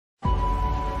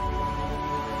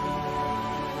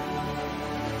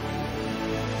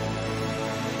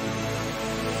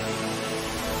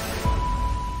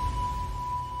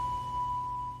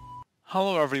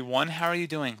Hello everyone, how are you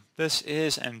doing? This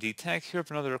is MD Tech here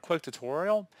for another quick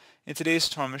tutorial. In today's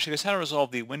tutorial, I'm going to show you guys how to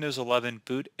resolve the Windows 11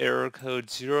 boot error code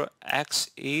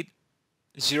 0x8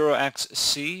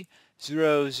 0xc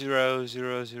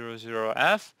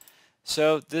 00000F.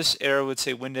 So this error would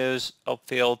say Windows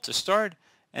failed to start,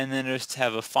 and then just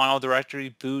have a file directory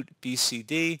boot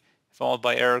BCD followed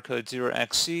by error code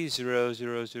 0xc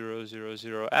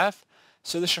 00000F.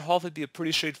 So this should hopefully be a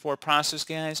pretty straightforward process,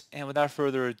 guys, and without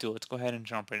further ado, let's go ahead and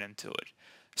jump right into it.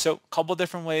 So a couple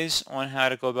different ways on how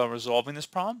to go about resolving this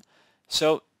problem.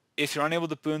 So if you're unable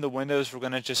to boot into Windows, we're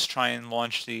going to just try and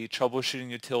launch the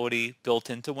troubleshooting utility built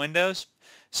into Windows.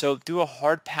 So do a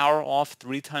hard power off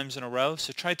 3 times in a row.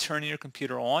 So try turning your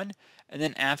computer on, and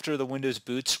then after the Windows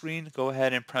boot screen, go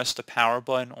ahead and press the power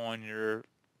button on your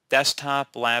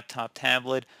desktop, laptop,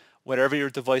 tablet, whatever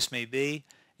your device may be,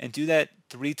 and do that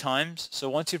 3 times. So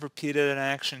once you've repeated an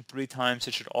action 3 times,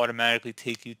 it should automatically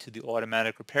take you to the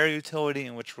automatic repair utility,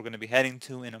 in which we're going to be heading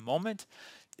to in a moment.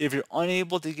 If you're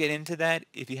unable to get into that,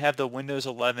 if you have the Windows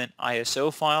 11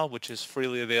 ISO file, which is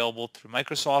freely available through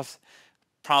Microsoft,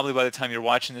 probably by the time you're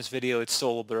watching this video, it's still a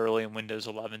little bit early in Windows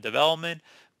 11 development,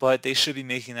 but they should be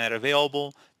making that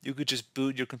available. You could just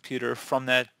boot your computer from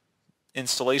that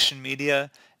installation media,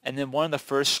 and then one of the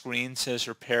first screens says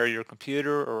repair your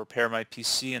computer or repair my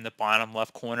PC in the bottom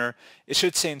left corner. It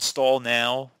should say install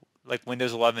now, like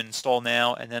Windows 11 install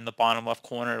now, and then the bottom left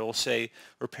corner it will say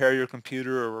repair your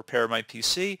computer or repair my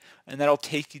PC, and that'll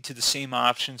take you to the same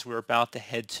options we're about to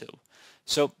head to.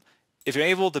 So if you're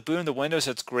able to boot into Windows,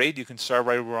 that's great. You can start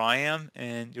right where I am,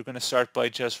 and you're going to start by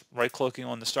just right-clicking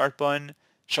on the start button,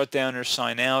 shut down or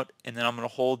sign out, and then I'm going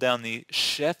to hold down the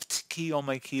Shift key on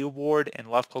my keyboard and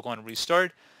left-click on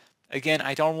restart. Again,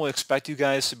 I don't really expect you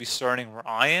guys to be starting where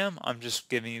I am. I'm just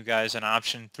giving you guys an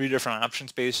option, 3 different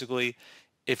options basically.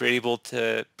 If you're able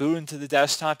to boot into the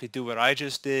desktop, you do what I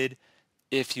just did.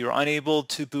 If you're unable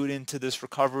to boot into this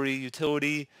recovery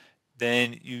utility,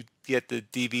 then you get the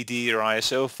DVD or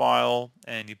ISO file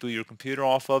and you boot your computer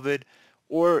off of it.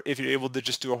 Or if you're able to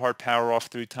just do a hard power off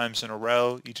 3 times in a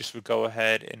row, you just would go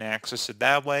ahead and access it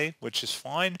that way, which is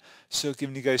fine. So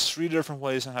giving you guys 3 different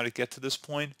ways on how to get to this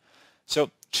point.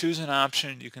 So choose an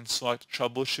option. You can select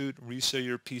troubleshoot, reset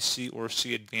your PC, or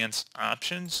see advanced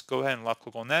options. Go ahead and left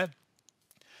click on that.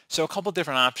 So a couple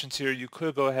different options here. You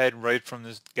could go ahead right from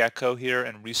the get-go here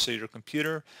and reset your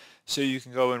computer. So you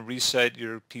can go and reset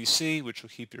your PC, which will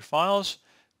keep your files,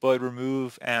 but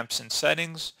remove apps and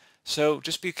settings. So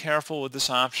just be careful with this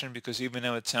option, because even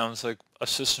though it sounds like a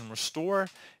system restore,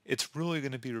 it's really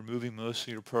going to be removing most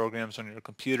of your programs on your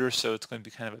computer, so it's going to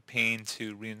be kind of a pain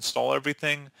to reinstall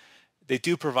everything. They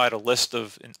do provide a list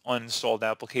of uninstalled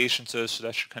applications though, so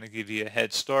that should kind of give you a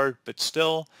head start, but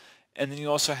still. And then you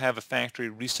also have a factory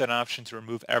reset option to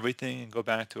remove everything and go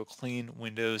back to a clean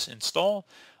Windows install.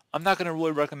 I'm not going to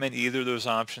really recommend either of those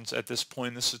options at this point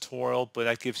in this tutorial, but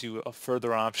that gives you a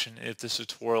further option if this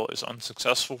tutorial is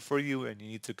unsuccessful for you and you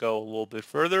need to go a little bit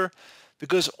further,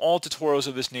 because all tutorials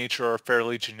of this nature are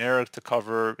fairly generic to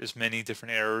cover as many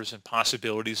different errors and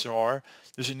possibilities there are.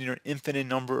 There's a near infinite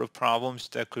number of problems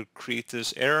that could create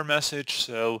this error message,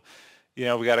 so we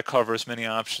got to cover as many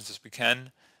options as we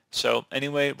can. So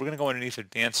anyway, we're going to go underneath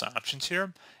advanced options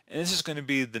here, and this is going to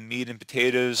be the meat and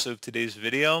potatoes of today's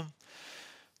video.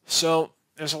 So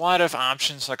there's a lot of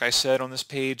options, like I said, on this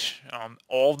page.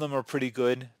 All of them are pretty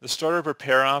good. The startup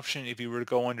repair option, if you were to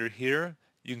go under here,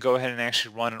 you can go ahead and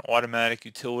actually run an automatic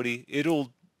utility.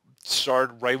 It'll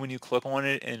start right when you click on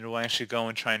it, and it'll actually go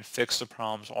and try and fix the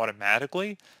problems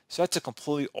automatically. So that's a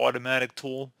completely automatic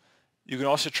tool. You can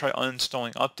also try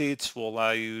uninstalling updates, will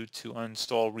allow you to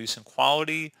uninstall recent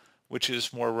quality, which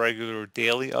is more regular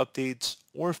daily updates,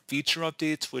 or feature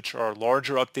updates, which are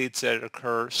larger updates that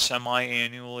occur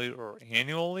semi-annually or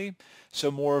annually.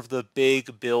 So more of the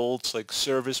big builds, like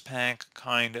service pack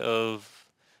kind of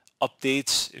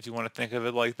updates, if you want to think of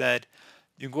it like that.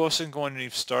 You can also go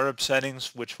underneath startup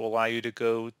settings, which will allow you to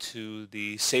go to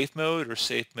the safe mode or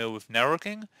safe mode with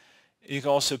networking. You can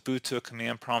also boot to a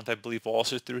command prompt, I believe,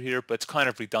 also through here, but it's kind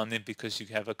of redundant because you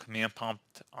have a command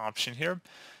prompt option here.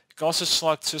 You can also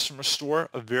select System Restore,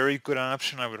 a very good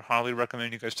option. I would highly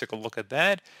recommend you guys take a look at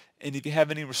that. And if you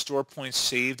have any restore points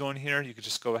saved on here, you can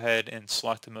just go ahead and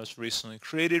select the most recently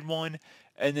created one,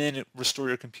 and then restore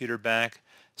your computer back.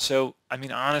 So, I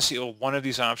mean, honestly, one of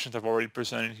these options I've already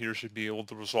presented here should be able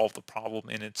to resolve the problem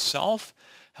in itself.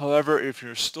 However, if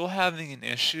you're still having an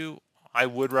issue, I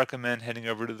would recommend heading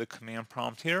over to the command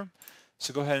prompt here.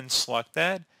 So go ahead and select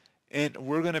that, and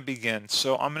we're going to begin.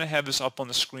 So I'm going to have this up on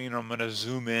the screen, or I'm going to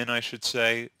zoom in, I should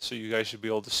say, so you guys should be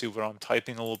able to see what I'm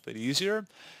typing a little bit easier.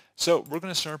 So we're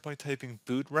going to start by typing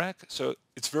boot rec. So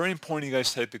it's very important you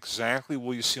guys type exactly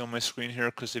what you see on my screen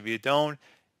here, because if you don't,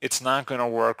 it's not going to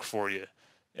work for you.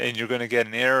 And you're going to get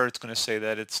an error. It's going to say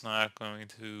that it's not going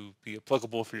to be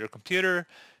applicable for your computer.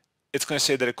 It's going to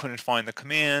say that it couldn't find the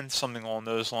command, something along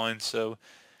those lines. So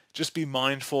just be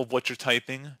mindful of what you're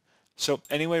typing. So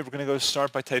anyway, we're going to go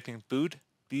start by typing boot,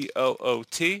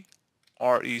 B-O-O-T,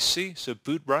 R-E-C, so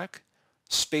boot rec,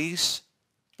 space,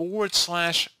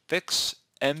 /fix,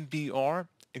 MBR,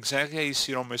 exactly how you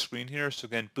see it on my screen here. So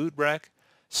again, boot rec,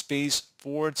 space,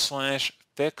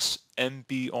 /fix,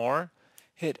 MBR,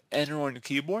 hit enter on your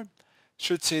keyboard.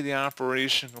 Should say the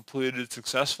operation completed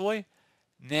successfully.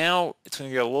 Now it's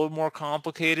going to get a little more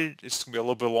complicated. It's going to be a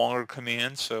little bit longer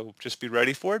command, so just be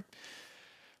ready for it.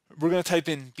 We're going to type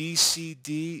in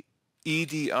BCDEDIT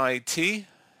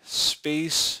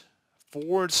space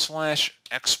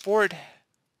 /export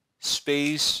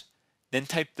space, then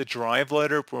type the drive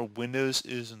letter where Windows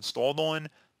is installed on.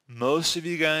 Most of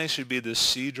you guys should be the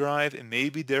C drive. It may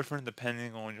be different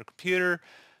depending on your computer.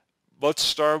 Let's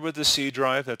start with the C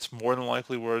drive. That's more than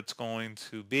likely where it's going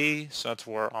to be. So that's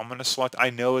where I'm going to select.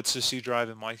 I know it's the C drive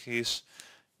in my case.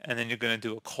 And then you're going to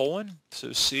do a colon.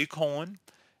 So C colon.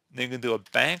 Then you're going to do a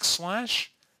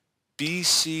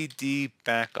 /BCD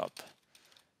backup.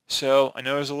 So I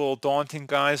know it's a little daunting,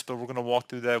 guys, but we're going to walk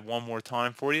through that one more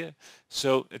time for you.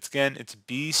 So it's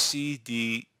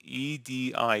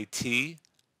BCDEDIT.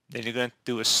 Then you're going to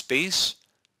do a space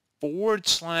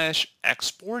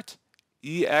 /export,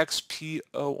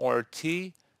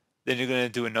 EXPORT. Then you're going to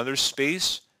do another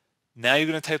space. Now you're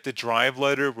going to type the drive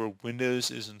letter where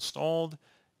Windows is installed.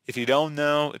 If you don't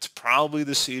know, it's probably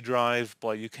the C drive,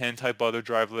 but you can type other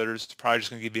drive letters. It's probably just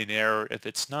going to give you an error if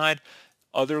it's not.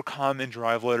 Other common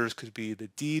drive letters could be the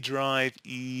D drive,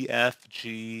 E, F,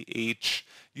 G, H.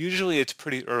 Usually it's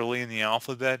pretty early in the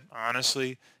alphabet,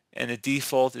 honestly, and the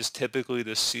default is typically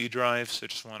the C drive, so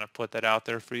just want to put that out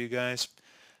there for you guys.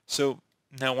 So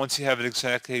now once you have it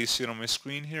exactly how you see it on my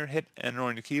screen here, hit enter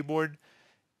on your keyboard.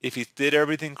 If you did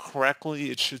everything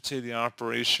correctly, it should say the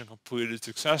operation completed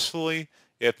successfully.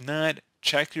 If not,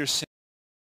 check your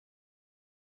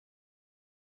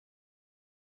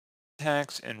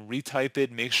and retype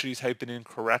it. Make sure you type it in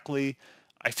correctly.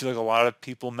 I feel like a lot of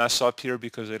people mess up here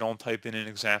because they don't type it in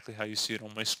exactly how you see it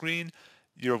on my screen.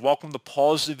 You're welcome to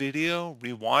pause the video,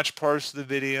 rewatch parts of the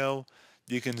video.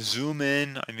 You can zoom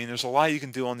in. I mean, there's a lot you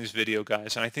can do on these video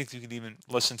guys, and I think you can even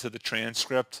listen to the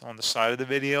transcript on the side of the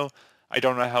video. I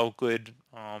don't know how good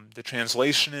the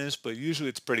translation is, but usually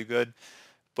it's pretty good.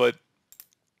 But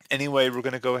anyway, we're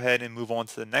going to go ahead and move on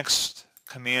to the next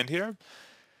command here.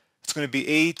 It's going to be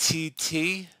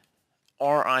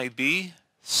ATTRIB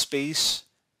space.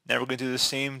 Now we're going to do the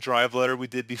same drive letter we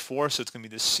did before, so it's going to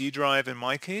be the C drive in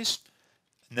my case.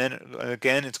 And then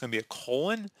again, it's going to be a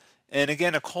colon. And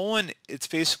again, a colon, it's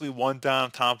basically one dot on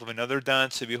top of another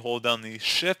dot. So if you hold down the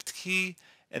Shift key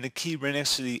and the key right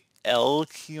next to the L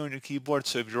key on your keyboard.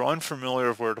 So if you're unfamiliar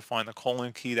with where to find the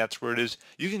colon key, that's where it is.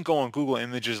 You can go on Google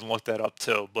Images and look that up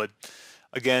too. But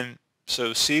again,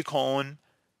 so C colon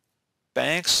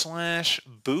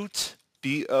 /boot,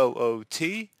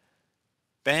 B-O-O-T,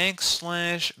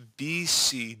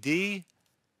 /BCD,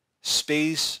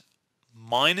 space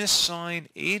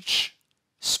 -H,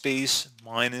 space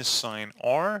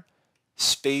 -R,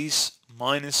 space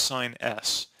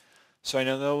 -S. So I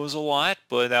know that was a lot,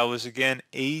 but that was again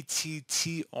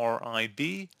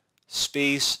ATTRIB,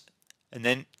 space, and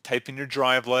then type in your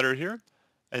drive letter here,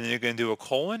 and then you're going to do a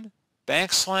colon,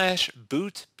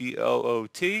 /boot,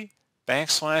 B-O-O-T,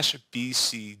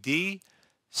 /BCD,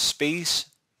 space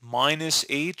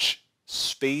 -H,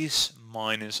 space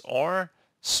 -R,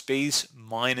 space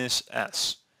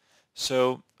 -S.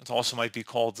 So it also might be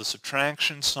called the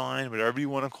subtraction sign, whatever you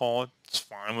want to call it, it's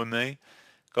fine with me.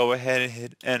 Go ahead and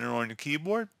hit enter on your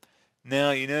keyboard.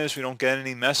 Now you notice we don't get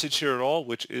any message here at all,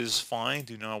 which is fine.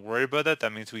 Do not worry about that.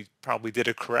 That means we probably did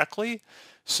it correctly.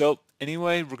 So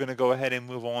anyway, we're going to go ahead and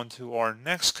move on to our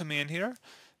next command here.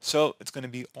 So it's going to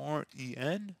be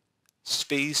REN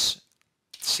space,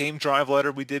 same drive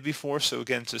letter we did before. So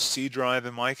again, it's a C drive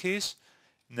in my case.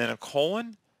 And then a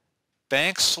colon,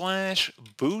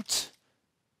 /boot,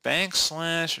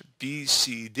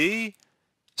 /BCD,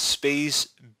 space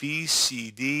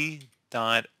BCD.old.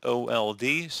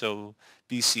 So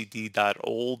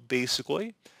BCD.old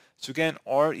basically. So again,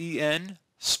 REN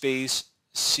space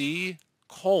C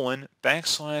colon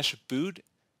 /boot,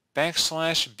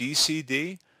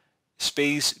 /BCD,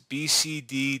 space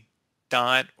BCD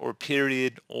dot or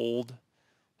period old.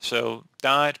 So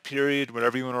dot, period,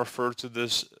 whatever you want to refer to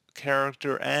this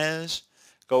character as.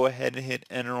 Go ahead and hit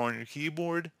enter on your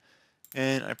keyboard.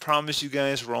 And I promise you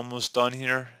guys we're almost done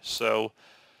here. So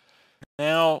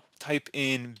now type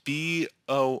in BOOTREC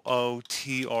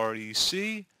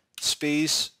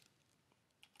space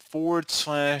 /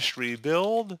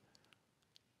 rebuild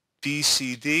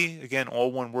BCD, again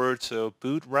all one word, so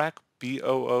bootrec,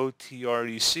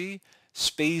 BOOTREC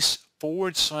space /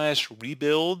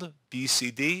 rebuild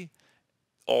BCD,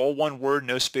 all one word,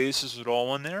 no spaces at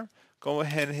all in there. Go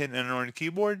ahead and hit enter on the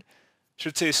keyboard.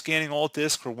 Should say scanning all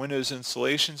disk for Windows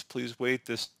installations. Please wait,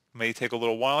 this may take a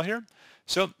little while here.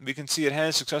 So we can see it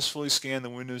has successfully scanned the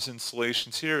Windows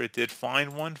installations here. It did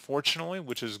find one, fortunately,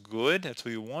 which is good. That's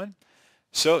what you want.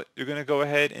 So you're going to go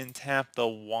ahead and tap the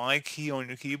Y key on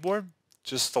your keyboard,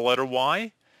 just the letter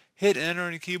Y. Hit enter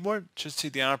on your keyboard. Should see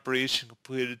the operation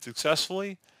completed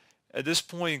successfully. At this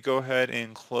point, go ahead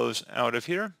and close out of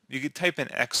here. You could type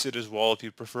in exit as well if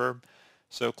you prefer.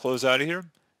 So close out of here,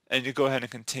 and you go ahead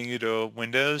and continue to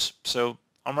Windows. So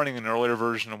I'm running an earlier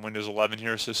version of Windows 11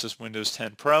 here, so this is Windows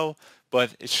 10 Pro,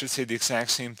 but it should say the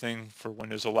exact same thing for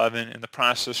Windows 11, and the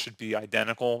process should be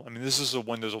identical. I mean, this is a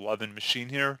Windows 11 machine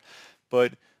here,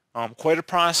 but quite a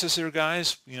process here,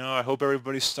 guys. You know, I hope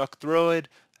everybody stuck through it.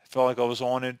 I felt like I was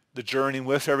on it, the journey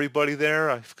with everybody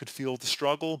there. I could feel the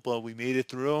struggle, but we made it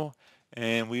through,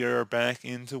 and we are back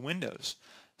into Windows.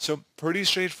 So pretty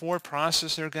straightforward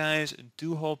process there, guys.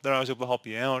 Do hope that I was able to help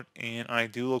you out, and I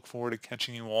do look forward to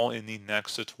catching you all in the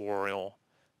next tutorial.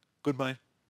 Goodbye.